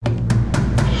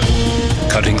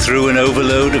cutting through an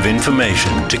overload of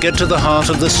information to get to the heart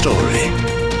of the story.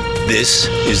 This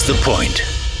is The Point.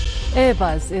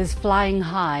 Airbus is flying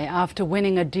high after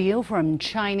winning a deal from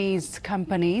Chinese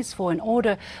companies for an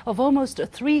order of almost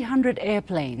 300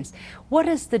 airplanes. What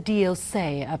does the deal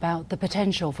say about the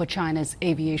potential for China's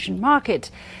aviation market?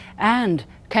 And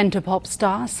Cantopop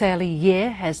star Sally Ye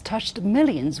has touched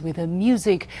millions with her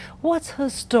music. What's her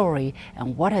story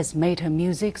and what has made her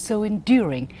music so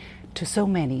enduring to so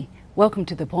many? Welcome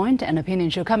to The Point, an opinion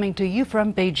show coming to you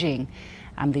from Beijing.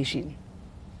 I'm Li Xin.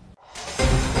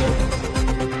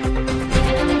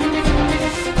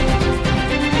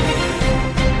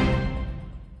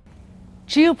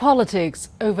 Geopolitics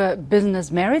over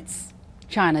business merits.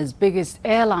 China's biggest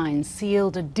airline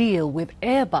sealed a deal with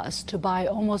Airbus to buy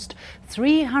almost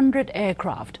 300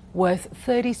 aircraft worth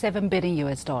 $37 billion.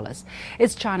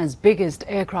 It's China's biggest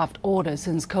aircraft order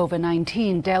since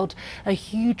COVID-19 dealt a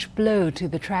huge blow to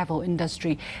the travel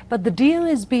industry. But the deal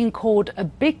is being called a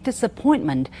big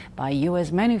disappointment by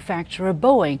U.S. manufacturer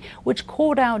Boeing, which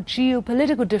called out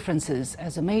geopolitical differences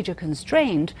as a major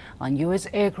constraint on U.S.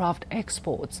 aircraft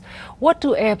exports. What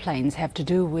do airplanes have to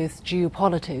do with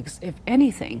geopolitics, if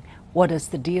anything? What does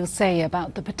the deal say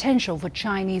about the potential for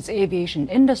Chinese aviation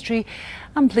industry?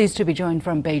 I'm pleased to be joined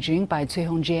from Beijing by Cui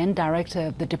Hongjian, Director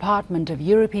of the Department of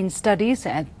European Studies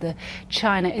at the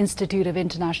China Institute of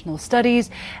International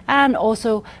Studies, and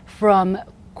also from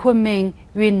Kunming,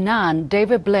 Yunnan,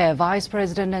 David Blair, Vice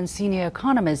President and Senior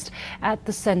Economist at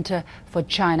the Center for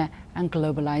China and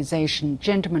Globalization.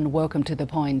 Gentlemen, welcome to The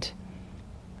Point.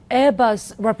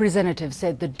 Airbus representatives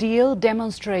said the deal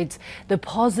demonstrates the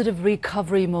positive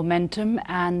recovery momentum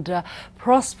and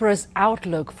prosperous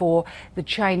outlook for the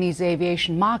Chinese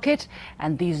aviation market.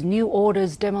 And these new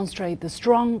orders demonstrate the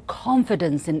strong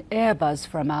confidence in Airbus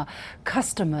from our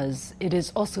customers. It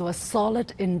is also a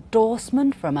solid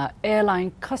endorsement from our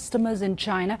airline customers in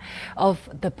China of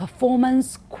the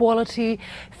performance, quality,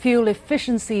 fuel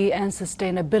efficiency and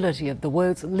sustainability of the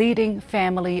world's leading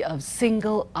family of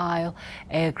single-aisle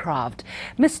aircraft.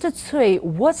 Mr. Cui,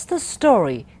 what's the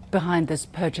story behind this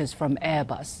purchase from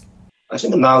Airbus? I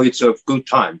think now it's a good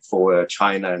time for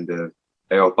China and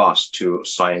Airbus to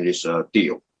sign this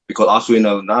deal, because as we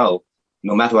know now,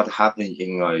 no matter what happened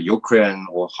in Ukraine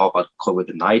or how about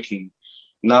COVID-19,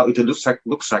 now it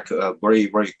looks like a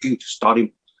very good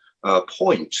starting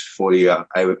point for the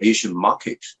aviation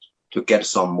market to get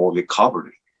some more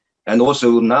recovery. And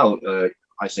also now,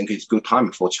 I think it's good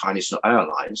time for Chinese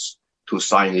airlines to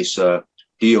sign this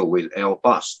deal with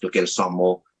Airbus to get some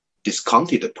more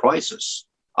discounted prices.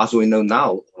 As we know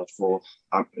now, for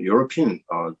European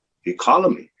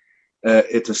economy,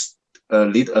 it has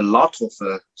lead a lot of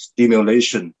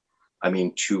stimulation.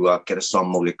 To get some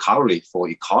more recovery for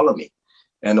economy,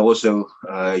 and also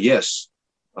yes,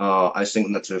 I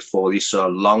think that for this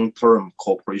long-term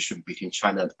cooperation between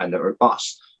China and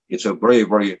Airbus, it's a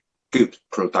very good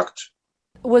product.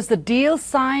 Was the deal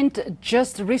signed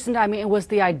just recently? Was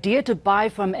the idea to buy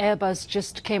from Airbus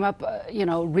just came up,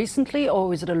 recently,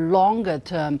 or is it a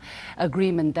longer-term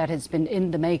agreement that has been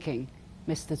in the making,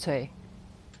 Mr. Cui?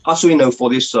 As we know, for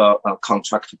this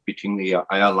contract between the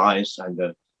airlines and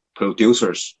the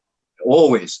producers,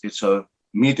 always it's a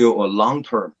medium or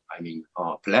long-term,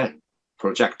 plan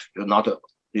project.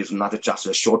 It's not just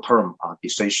a short-term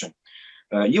decision.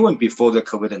 Even before the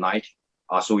COVID-19,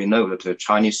 as we know that the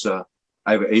Chinese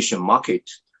aviation market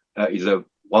is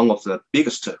one of the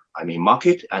biggest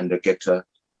market and get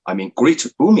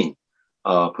great booming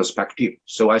perspective.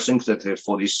 So I think that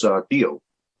for this deal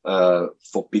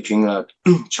for between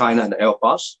China and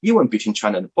Airbus, even between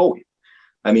China and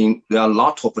Boeing, there are a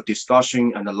lot of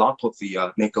discussion and a lot of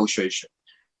the negotiation.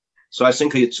 So I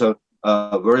think it's a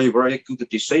very good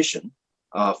decision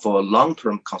for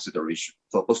long-term consideration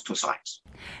for both two sides.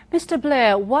 Mr.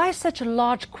 Blair, why such a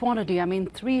large quantity?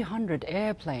 300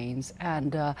 airplanes.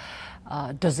 And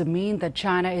does it mean that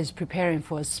China is preparing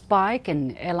for a spike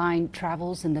in airline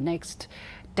travels in the next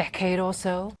decade or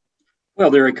so? Well,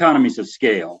 there are economies of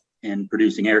scale in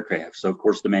producing aircraft. So, of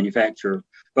course, both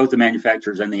the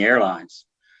manufacturers and the airlines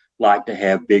like to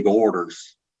have big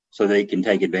orders so they can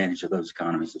take advantage of those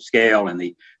economies of scale. And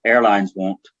the airlines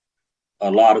want a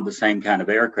lot of the same kind of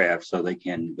aircraft so they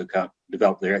can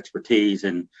develop their expertise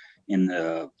in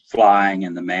the flying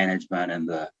and the management and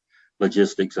the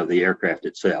logistics of the aircraft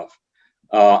itself.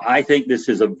 I think this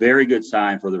is a very good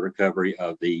sign for the recovery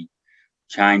of the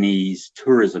Chinese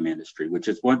tourism industry, which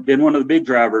has been one of the big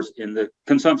drivers in the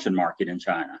consumption market in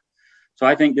China. So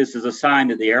I think this is a sign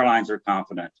that the airlines are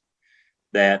confident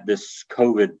that this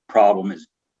COVID problem is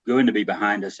going to be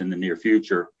behind us in the near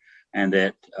future and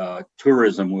that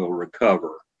tourism will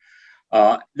recover.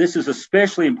 This is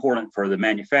especially important for the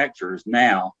manufacturers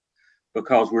now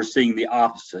because we're seeing the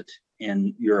opposite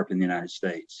in Europe and the United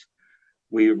States.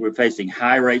 We're facing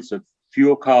high rates of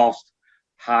fuel cost,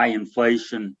 high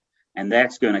inflation, and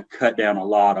that's going to cut down a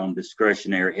lot on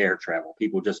discretionary air travel.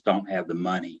 People just don't have the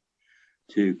money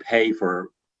to pay for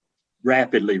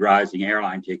rapidly rising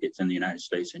airline tickets in the United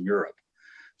States and Europe.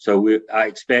 So I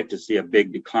expect to see a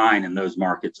big decline in those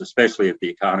markets, especially if the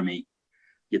economy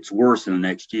gets worse in the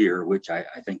next year, which I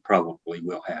think probably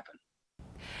will happen.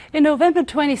 In November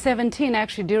 2017,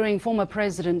 actually, during former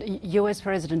U.S.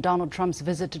 President Donald Trump's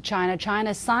visit to China,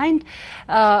 China signed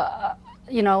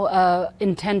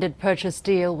intended purchase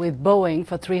deal with Boeing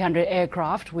for 300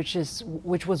 aircraft, which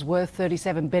was worth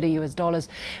 $37 billion US.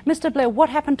 Mr. Blair, what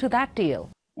happened to that deal?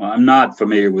 Well, I'm not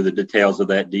familiar with the details of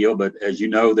that deal, but as you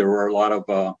know, there were a lot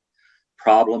of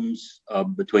problems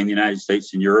between the United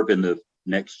States and Europe in the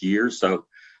next year. So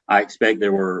I expect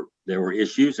there were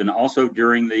issues, and also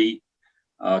during the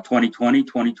 2020,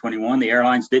 2021, the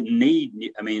airlines didn't need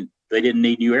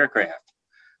new aircraft.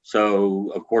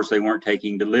 So of course they weren't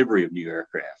taking delivery of new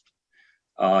aircraft.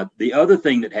 The other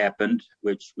thing that happened,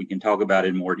 which we can talk about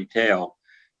in more detail,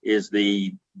 is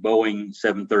the Boeing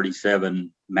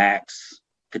 737 MAX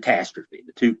catastrophe,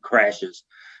 the two crashes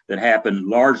that happened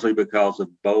largely because of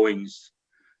Boeing's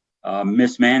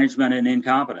mismanagement and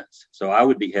incompetence. So I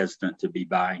would be hesitant to be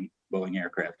buying Boeing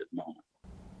aircraft at the moment.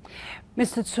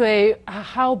 Mr. Cui,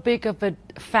 how big of a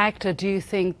factor do you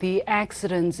think the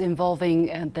accidents involving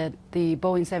the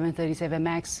Boeing 737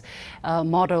 MAX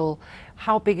model,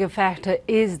 how big a factor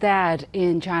is that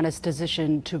in China's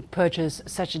decision to purchase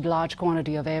such a large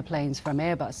quantity of airplanes from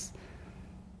Airbus?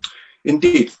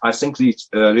 Indeed, I think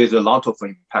there's a lot of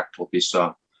impact of this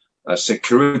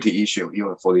security issue,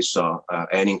 even for this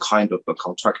any kind of a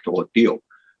contract or deal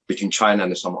between China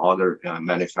and some other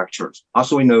manufacturers.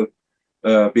 Also, we know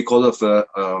because of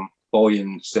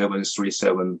Boeing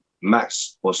 737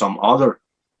 MAX or some other,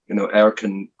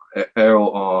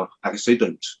 aero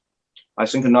accident, I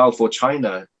think now for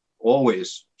China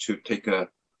always to take a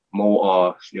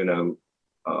more,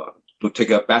 to take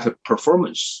a better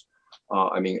performance.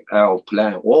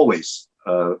 Airplane always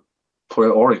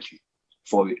priority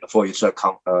for its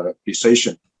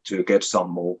decision to get some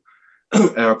more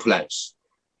airplanes.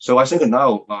 So I think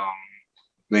now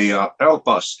the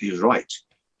Airbus is right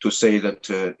to say that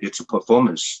its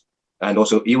performance and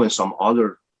also even some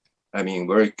other,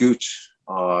 very good,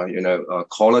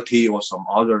 quality or some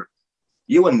other,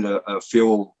 even the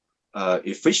fuel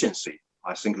efficiency.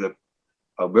 I think that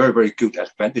a very, very good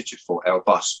advantage for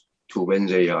Airbus to win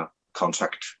the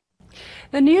contract.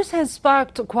 The news has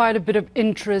sparked quite a bit of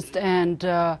interest and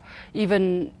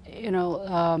even,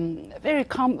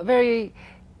 very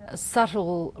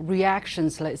subtle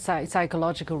reactions, like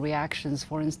psychological reactions.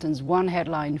 For instance, one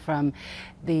headline from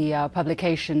the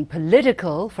publication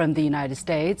Political from the United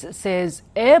States says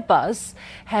Airbus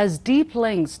has deep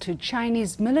links to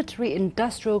Chinese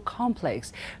military-industrial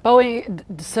complex. Boeing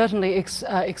certainly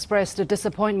expressed a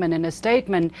disappointment in a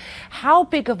statement. How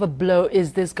big of a blow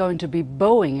is this going to be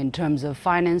Boeing in terms of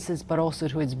finances, but also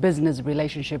to its business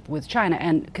relationship with China,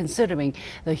 and considering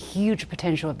the huge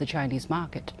potential of the Chinese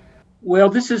market? Well,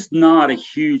 this is not a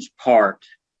huge part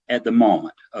at the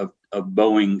moment of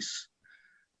Boeing's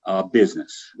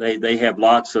business. They have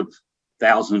lots of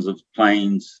thousands of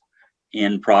planes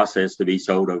in process to be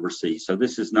sold overseas. So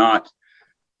this is not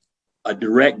a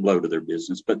direct blow to their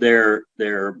business, but their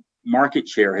market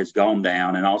share has gone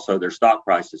down, and also their stock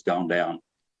price has gone down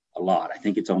a lot. I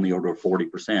think it's only over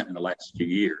 40% in the last few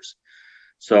years.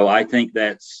 So I think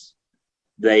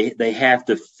they have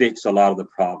to fix a lot of the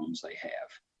problems they have.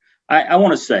 I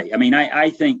want to say, I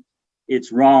think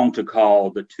it's wrong to call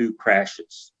the two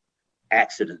crashes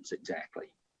accidents exactly.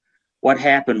 What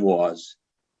happened was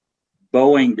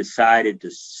Boeing decided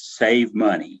to save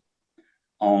money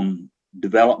on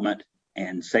development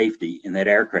and safety in that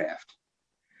aircraft.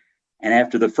 And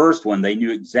after the first one, they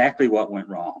knew exactly what went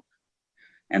wrong.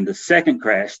 And the second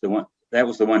crash, that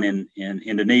was the one in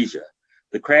Indonesia.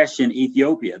 The crash in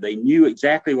Ethiopia, they knew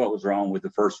exactly what was wrong with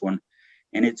the first one.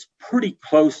 And it's pretty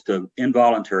close to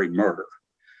involuntary murder,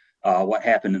 what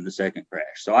happened in the second crash.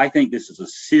 So I think this is a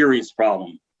serious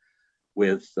problem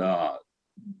with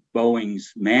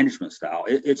Boeing's management style.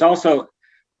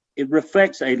 It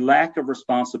reflects a lack of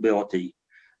responsibility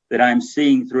that I'm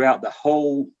seeing throughout the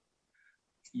whole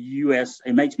U.S.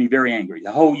 It makes me very angry.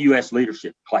 The whole U.S.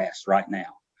 leadership class right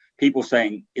now. People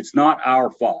saying it's not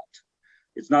our fault.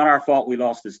 It's not our fault we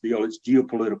lost this deal. It's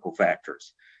geopolitical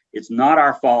factors. It's not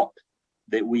our fault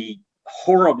that we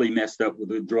horribly messed up with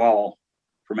withdrawal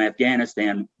from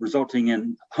Afghanistan, resulting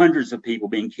in hundreds of people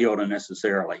being killed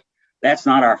unnecessarily. That's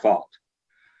not our fault.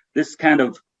 This kind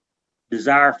of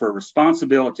desire for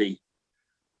responsibility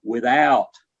without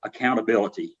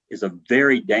accountability is a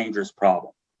very dangerous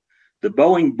problem. The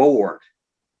Boeing board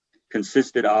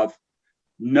consisted of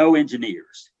no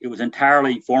engineers. It was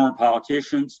entirely former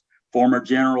politicians, former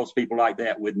generals, people like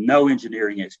that with no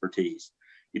engineering expertise.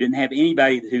 You didn't have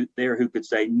anybody there who could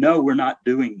say, no, we're not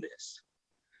doing this.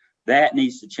 That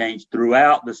needs to change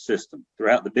throughout the system,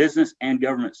 throughout the business and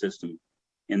government system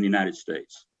in the United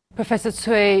States. Professor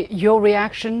Cui, your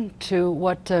reaction to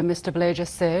what Mr. Blair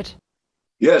just said?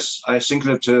 Yes, I think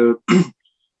that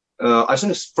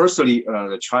firstly,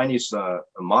 the Chinese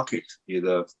market is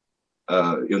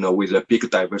with a big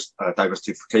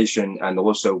diversification and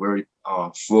also very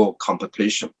full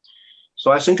competition.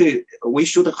 So I think we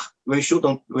should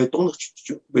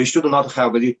not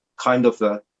have any kind of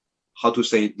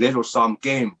zero sum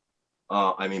game.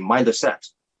 Mindset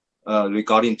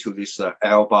regarding to this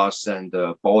Airbus and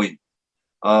Boeing,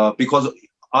 because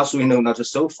as we know that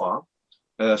so far,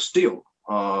 still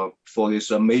for these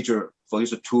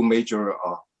two major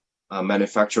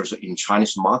manufacturers in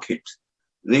Chinese market,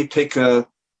 they take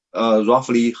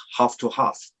roughly half to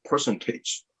half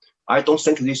percentage. I don't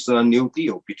think this new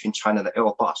deal between China and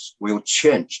Airbus will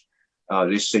change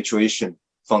this situation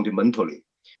fundamentally.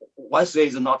 Once there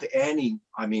is not any,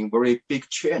 very big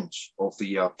change of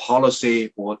the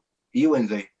policy or even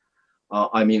the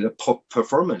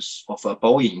performance of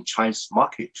Boeing in Chinese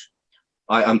market,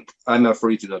 I'm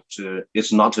afraid that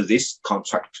it's not this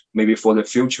contract. Maybe for the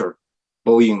future,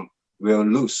 Boeing will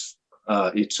lose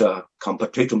its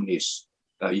competitiveness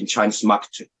in Chinese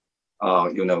market,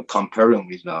 comparing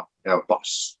with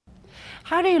Airbus.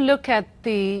 How do you look at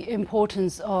the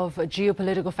importance of a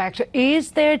geopolitical factor?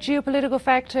 Is there a geopolitical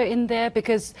factor in there?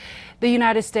 Because the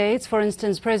United States, for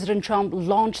instance, President Trump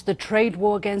launched the trade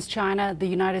war against China. The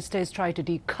United States tried to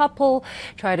decouple,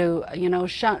 try to,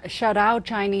 shut out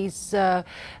Chinese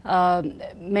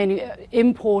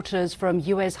importers from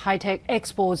U.S. high-tech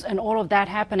exports and all of that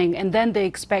happening. And then they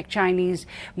expect Chinese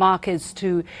markets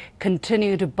to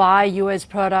continue to buy U.S.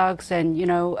 products and,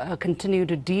 continue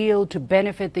to deal to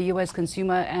benefit the U.S. consumer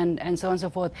and so on and so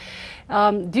forth.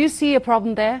 Do you see a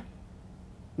problem there,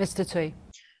 Mr. Cui?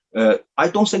 I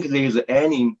don't think there is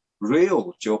any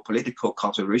real geopolitical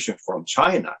consideration from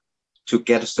China to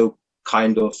get so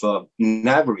kind of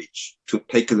leverage to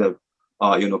take the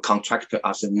contract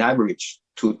as an average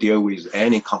to deal with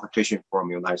any competition from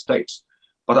the United States.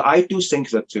 But I do think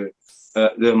that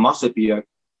there must be a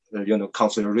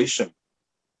consideration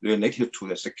related to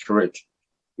the security.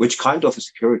 Which kind of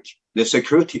security? The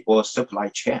security or supply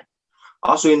chain.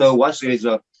 Also, once there is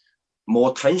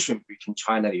more tension between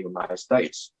China and the United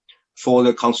States, for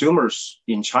the consumers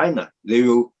in China, they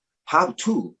will have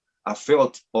to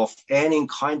feel of any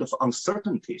kind of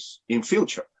uncertainties in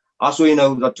future. Also, we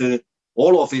know that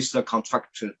all of this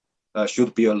contract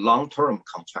should be a long-term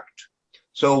contract.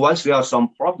 So once there are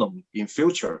some problem in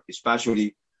future,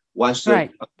 especially once the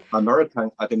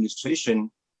American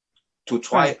administration to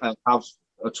try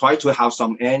to have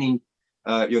some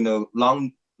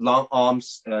long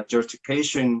arms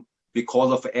justification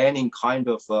because of any kind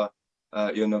of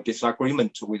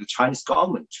disagreement with the Chinese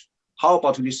government. How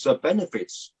about these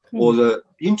benefits or the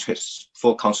interests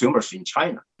for consumers in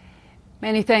China?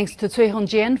 Many thanks to Cui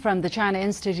Hongjian from the China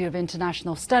Institute of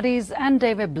International Studies and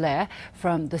David Blair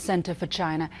from the Center for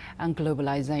China and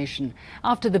Globalization.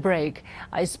 After the break,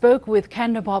 I spoke with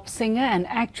cantopop singer and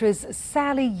actress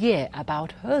Sally Ye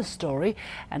about her story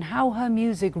and how her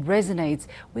music resonates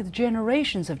with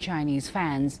generations of Chinese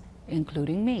fans,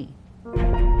 including me.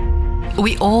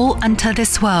 We all enter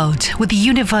this world with a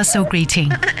universal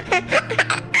greeting.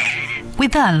 We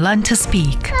then learn to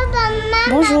speak.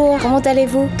 Bonjour, comment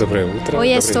allez-vous? Hoy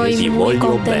estoy muy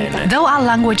contenta. Though our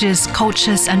languages,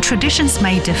 cultures and traditions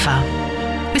may differ,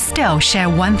 we still share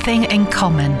one thing in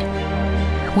common.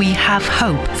 We have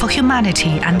hope for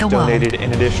humanity and the world.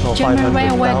 German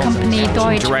railway company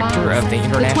Deutsche Director Bahn, of the the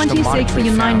International 26th Monetary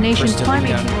United Fund, Nations Kristen Climate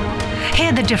Young. Change.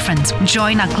 Hear the difference.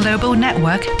 Join our global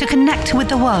network to connect with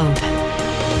the world.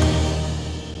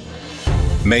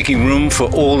 Making room for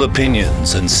all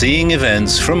opinions and seeing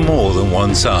events from more than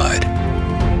one side.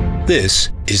 This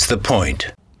is The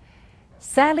Point.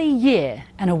 Sally Ye,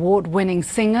 an award-winning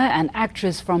singer and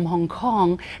actress from Hong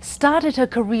Kong, started her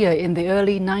career in the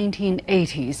early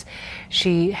 1980s.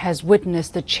 She has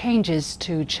witnessed the changes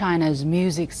to China's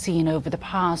music scene over the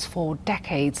past 4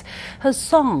 decades. Her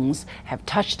songs have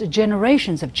touched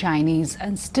generations of Chinese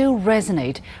and still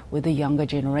resonate with the younger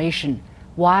generation.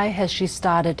 Why has she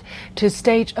started to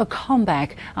stage a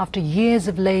comeback after years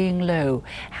of laying low?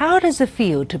 How does it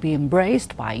feel to be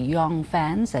embraced by young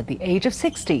fans at the age of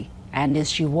 60? And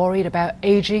is she worried about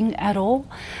aging at all?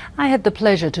 I had the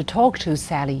pleasure to talk to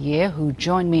Sally Ye, who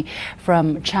joined me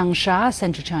from Changsha,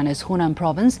 Central China's Hunan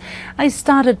province. I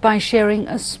started by sharing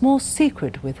a small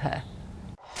secret with her.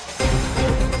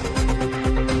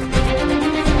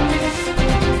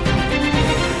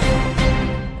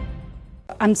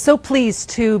 I'm so pleased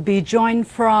to be joined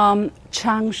from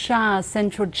Changsha,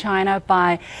 Central China,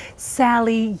 by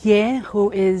Sally Ye,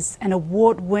 who is an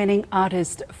award-winning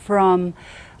artist from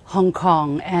Hong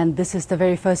Kong, and this is the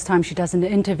very first time she does an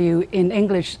interview in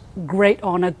English. Great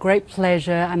honor, great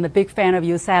pleasure. I'm a big fan of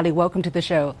you, Sally. Welcome to the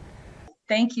show.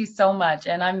 Thank you so much,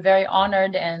 and I'm very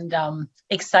honored and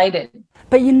excited.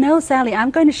 But you know, Sally,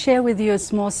 I'm going to share with you a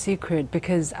small secret,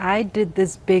 because I did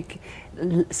this big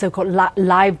so-called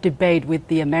live debate with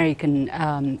the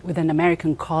with an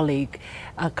American colleague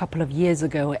a couple of years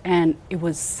ago, and it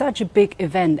was such a big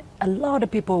event. A lot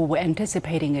of people were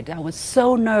anticipating it. I was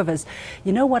so nervous.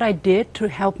 You know what I did to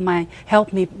help me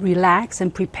relax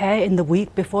and prepare in the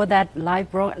week before that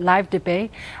live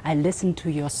debate? I listened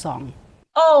to your song.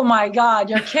 Oh my God,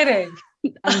 you're kidding.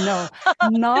 No,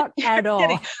 not at all.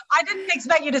 Kidding. I didn't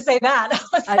expect you to say that.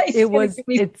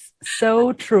 It's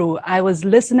so true. I was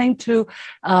listening to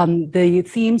the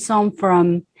theme song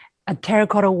from a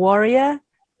Terracotta Warrior.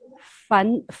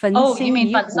 Oh, you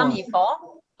mean 粉心兒火?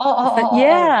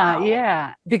 Yeah, wow.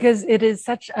 Yeah. Because it is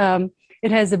such,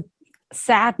 it has a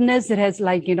sadness. It has,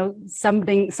 like, you know,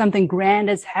 something grand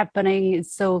is happening.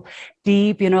 It's so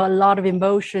deep, you know, a lot of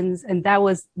emotions, and that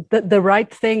was the right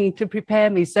thing to prepare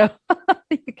me. So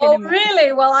oh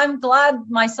really? Well, I'm glad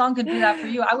my song could do that for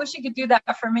you. I wish you could do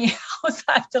that for me. I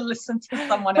have to listen to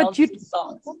someone else's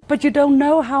songs. But you don't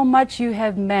know how much you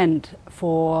have meant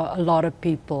for a lot of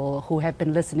people who have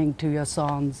been listening to your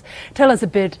songs. Tell us a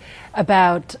bit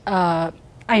about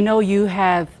I know you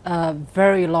have a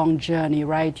very long journey,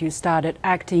 right? You started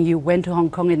acting, you went to Hong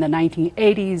Kong in the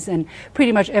 1980s, and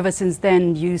pretty much ever since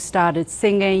then you started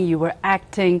singing, you were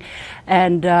acting,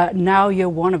 and now you're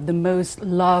one of the most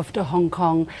loved Hong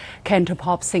Kong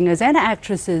cantopop singers and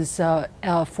actresses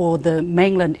for the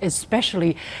mainland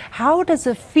especially. How does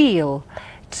it feel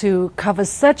to cover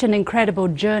such an incredible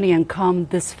journey and come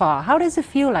this far? How does it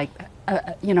feel like,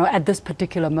 you know, at this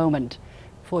particular moment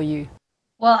for you?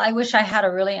 Well, I wish I had a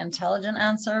really intelligent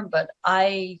answer, but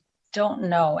I don't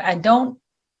know.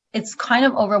 It's kind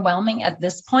of overwhelming at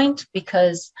this point,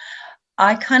 because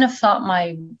I kind of thought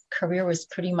my career was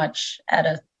pretty much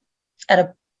at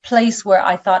a place where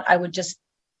I thought I would just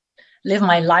live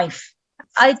my life.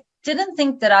 I didn't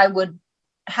think that I would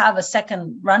have a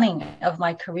second running of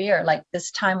my career like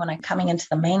this time when I'm coming into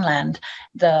the mainland.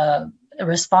 The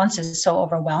response is so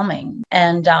overwhelming.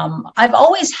 And I've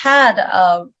always had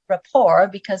a rapport,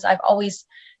 because I've always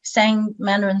sang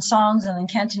Mandarin songs and then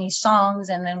Cantonese songs,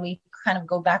 and then we kind of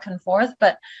go back and forth.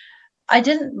 But I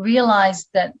didn't realize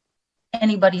that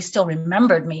anybody still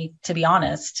remembered me, to be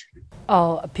honest.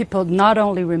 Oh, people not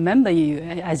only remember you,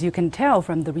 as you can tell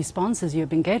from the responses you've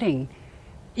been getting.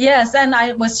 Yes, and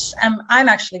I'm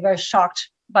actually very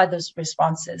shocked by those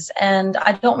responses, and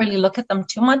I don't really look at them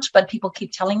too much, but people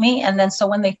keep telling me. And then so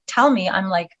when they tell me, I'm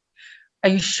like, are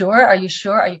you sure? Are you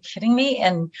sure? Are you kidding me?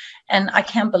 And I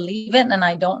can't believe it, and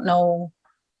I don't know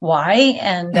why.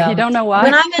 And you don't know why?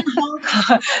 When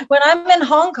I'm in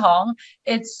Hong Kong,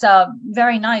 it's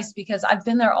very nice, because I've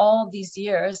been there all these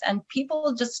years, and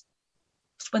people just,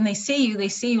 when they see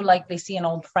you like they see an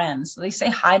old friend. So they say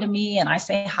hi to me, and I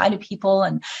say hi to people,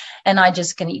 and I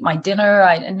just can eat my dinner.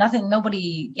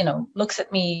 Nobody, you know, looks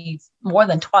at me more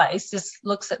than twice, just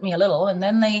looks at me a little, and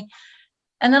then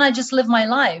I just live my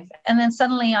life. And then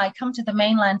suddenly I come to the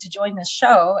mainland to join this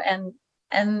show, and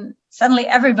suddenly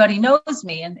everybody knows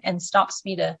me and stops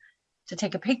me to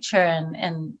take a picture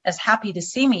and is happy to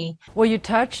see me. Were you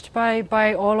touched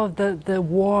by all of the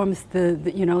warmth,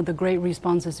 the great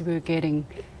responses we were getting?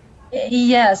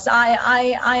 Yes,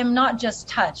 I'm not just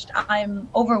touched. I'm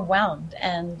overwhelmed,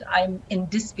 and I'm in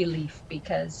disbelief,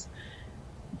 because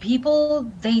people,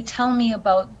 they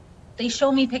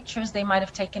show me pictures they might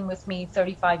have taken with me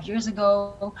 35 years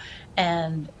ago,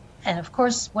 and of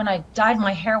course, when I dyed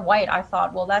my hair white, I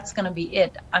thought, well, that's going to be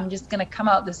it. I'm just going to come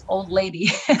out this old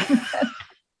lady.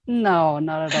 No,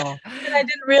 not at all. And I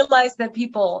didn't realize that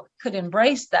people could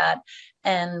embrace that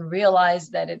and realize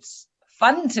that it's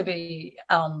fun to be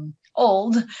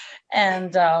old,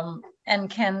 and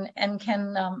can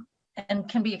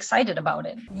be excited about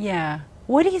it. Yeah.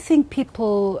 What do you think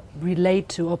people relate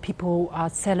to or people are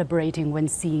celebrating when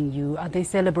seeing you? Are they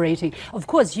celebrating? Of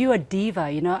course, you're a diva,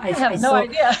 you know. I have no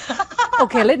idea.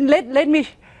 Okay,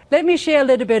 let me share a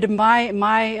little bit of my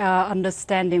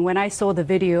understanding. When I saw the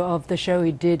video of the show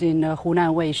you did in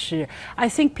Hunan Weishi, I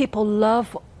think people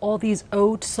love all these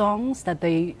old songs that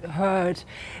they heard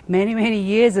many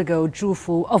years ago.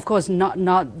 Zhufu, of course,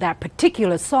 not that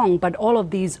particular song, but all of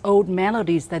these old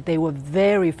melodies that they were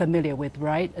very familiar with,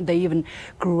 right? They even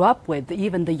grew up with.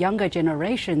 Even the younger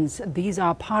generations, these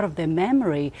are part of their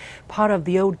memory, part of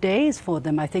the old days for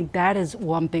them. I think that is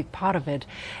one big part of it.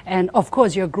 And of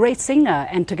course, you're a great singer,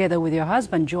 and together with your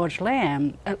husband George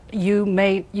Lam,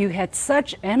 you had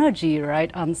such energy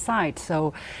right on site.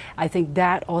 So I think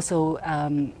that also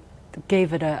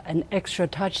gave it an extra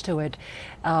touch to it.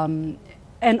 And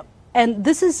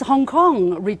this is Hong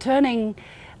Kong returning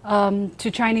to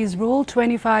Chinese rule,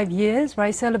 25 years,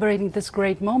 right? Celebrating this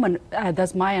great moment.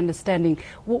 That's my understanding.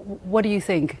 What do you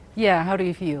think? Yeah, how do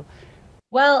you feel?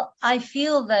 Well, I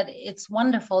feel that it's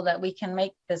wonderful that we can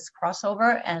make this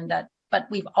crossover, but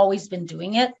we've always been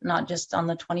doing it, not just on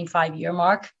the 25-year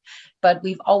mark, but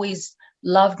we've always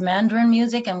loved Mandarin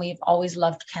music and we've always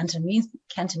loved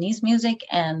Cantonese music.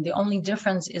 And the only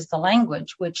difference is the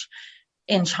language, which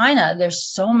in China, there's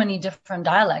so many different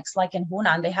dialects. Like in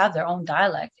Hunan, they have their own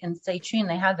dialect. In Sichuan,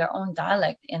 they have their own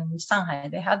dialect. In Shanghai,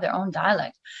 they have their own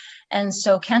dialect. And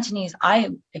so Cantonese,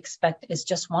 I expect, is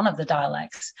just one of the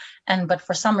dialects. But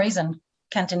for some reason,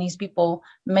 Cantonese people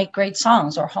make great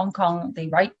songs, or Hong Kong, they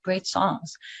write great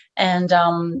songs.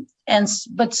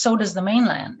 But so does the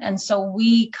mainland. And so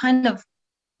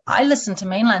I listen to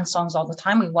mainland songs all the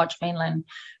time. We watch mainland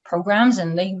programs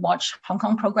and they watch Hong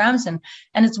Kong programs. And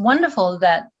it's wonderful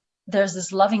that there's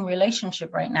this loving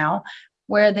relationship right now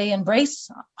where they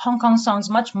embrace Hong Kong songs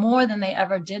much more than they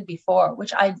ever did before,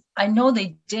 which I know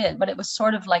they did, but it was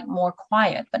sort of like more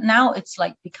quiet. But now it's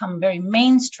like become very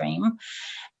mainstream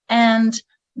and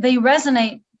they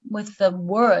resonate with the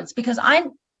words, because I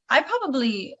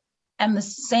probably am the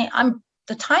same.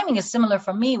 The timing is similar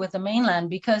for me with the mainland,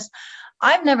 because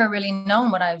I've never really known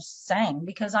what I was saying,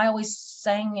 because I always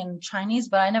sang in Chinese,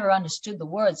 but I never understood the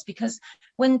words, because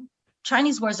when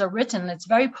Chinese words are written, it's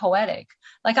very poetic.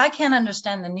 Like I can't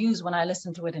understand the news when I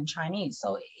listen to it in Chinese.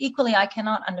 So equally, I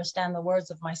cannot understand the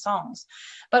words of my songs.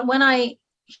 But when I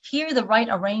hear the right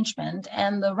arrangement,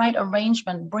 and the right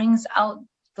arrangement brings out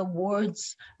the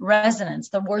words' resonance,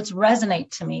 the words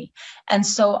resonate to me. And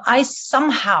so I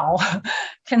somehow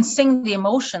can sing the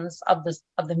emotions of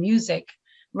the music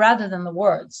rather than the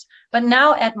words. But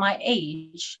now at my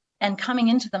age and coming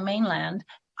into the mainland,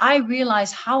 I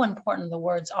realize how important the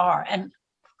words are. And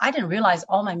I didn't realize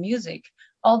all my music,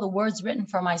 all the words written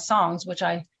for my songs, which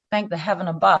I thank the heaven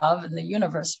above and the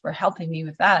universe for helping me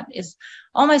with that, is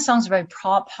all my songs are very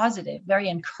positive, very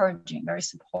encouraging, very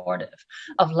supportive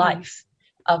of life,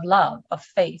 of love, of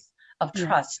faith, of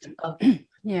trust, of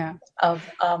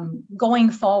going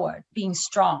forward, being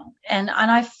strong. And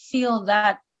I feel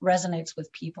that resonates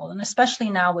with people. And especially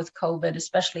now with COVID,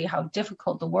 especially how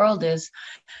difficult the world is,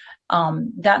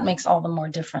 that makes all the more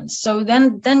difference. So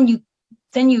then you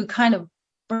kind of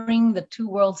bring the two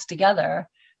worlds together,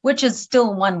 which is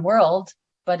still one world,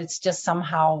 but it's just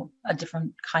somehow a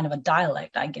different kind of a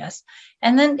dialect, I guess.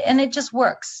 And it just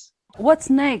works. What's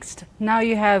next? Now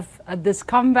you have this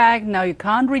comeback. Now you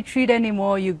can't retreat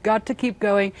anymore. You got to keep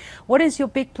going. What is your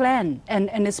big plan?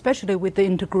 And especially with the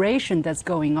integration that's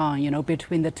going on,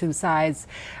 between the two sides,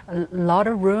 a lot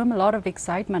of room, a lot of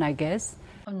excitement, I guess.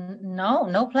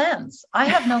 No plans. I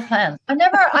have no plans.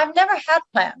 I've never had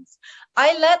plans.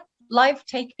 I let life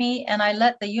take me, and I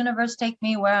let the universe take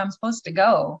me where I'm supposed to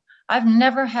go. I've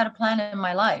never had a plan in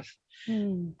my life.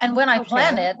 And when I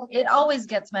plan it, it always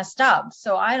gets messed up.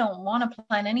 So I don't want to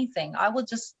plan anything. I will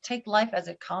just take life as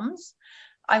it comes.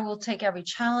 I will take every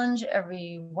challenge,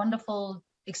 every wonderful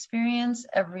experience,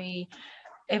 every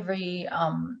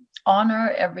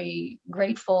honor, every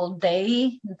grateful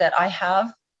day that I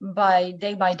have by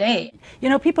day.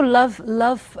 People love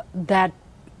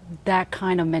that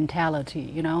kind of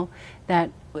mentality,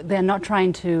 that they're not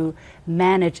trying to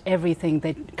manage everything.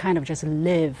 They kind of just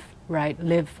live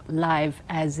life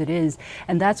as it is.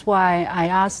 And that's why I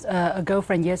asked a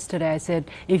girlfriend yesterday, I said,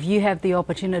 if you have the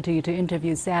opportunity to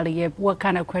interview Sally Yip, what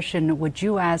kind of question would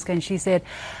you ask? And she said,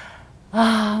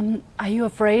 are you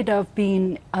afraid of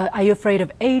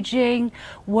aging?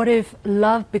 What if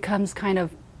love becomes kind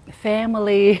of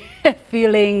family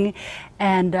feeling?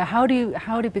 And how do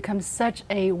you become such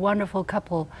a wonderful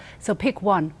couple? So pick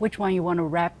one. Which one you want to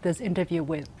wrap this interview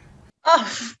with?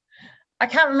 I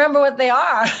can't remember what they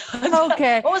are.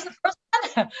 Okay. What was the first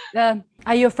one?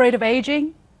 Are you afraid of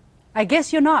aging? I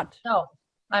guess you're not. No,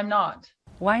 I'm not.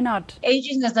 Why not?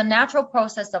 Aging is a natural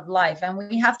process of life, and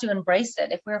we have to embrace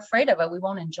it. If we're afraid of it, we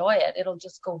won't enjoy it. It'll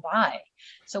just go by.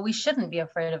 So we shouldn't be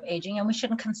afraid of aging, and we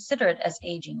shouldn't consider it as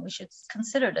aging. We should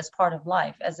consider it as part of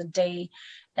life, as a day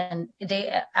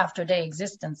after day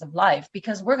existence of life,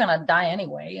 because we're going to die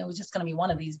anyway. It was just going to be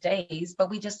one of these days, but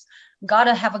we just got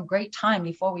to have a great time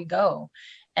before we go.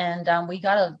 And we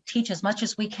got to teach as much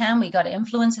as we can. We got to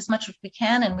influence as much as we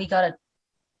can, and we got to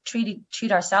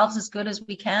treat ourselves as good as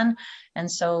we can.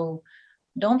 And so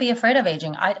don't be afraid of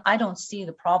aging. I don't see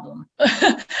the problem.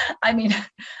 I mean,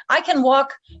 I can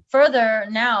walk further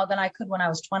now than I could when I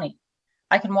was 20.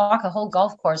 I can walk a whole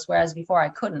golf course, whereas before I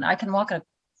couldn't. I can walk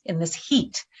in this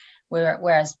heat,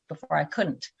 whereas before I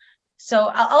couldn't.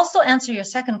 So I'll also answer your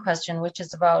second question, which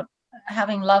is about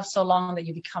having love so long that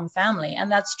you become family.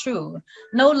 And that's true.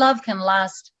 No love can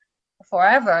last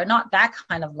forever. Not that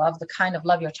kind of love, the kind of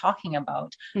love you're talking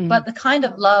about, but the kind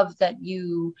of love that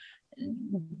you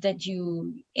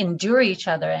endure each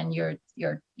other, and you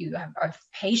have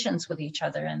patience with each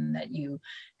other, and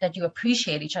that you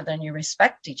appreciate each other and you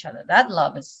respect each other. That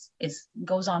love is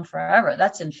goes on forever.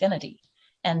 That's infinity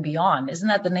and beyond. Isn't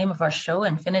that the name of our show,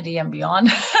 Infinity and Beyond?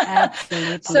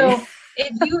 Absolutely. So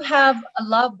if you have a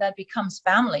love that becomes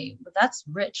family, that's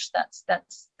rich. That's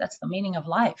the meaning of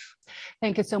life.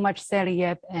 Thank you so much, Sally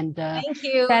Yip. And thank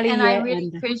you. Sally and Yip, I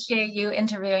really appreciate you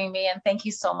interviewing me. And thank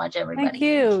you so much, everybody. Thank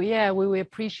you. Yeah, we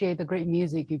appreciate the great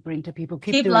music you bring to people.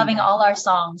 Keep loving that. All our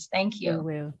songs. Thank you.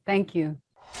 We will. Thank you.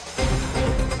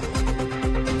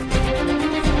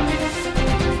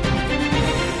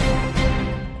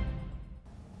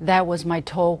 That was my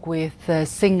talk with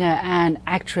singer and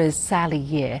actress Sally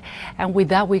Ye. And with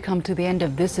that, we come to the end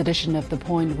of this edition of The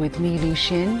Point with me, Liu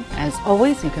Xin. As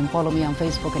always, you can follow me on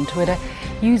Facebook and Twitter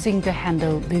using the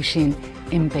handle Liu Xin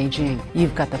in Beijing.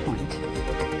 You've got the point.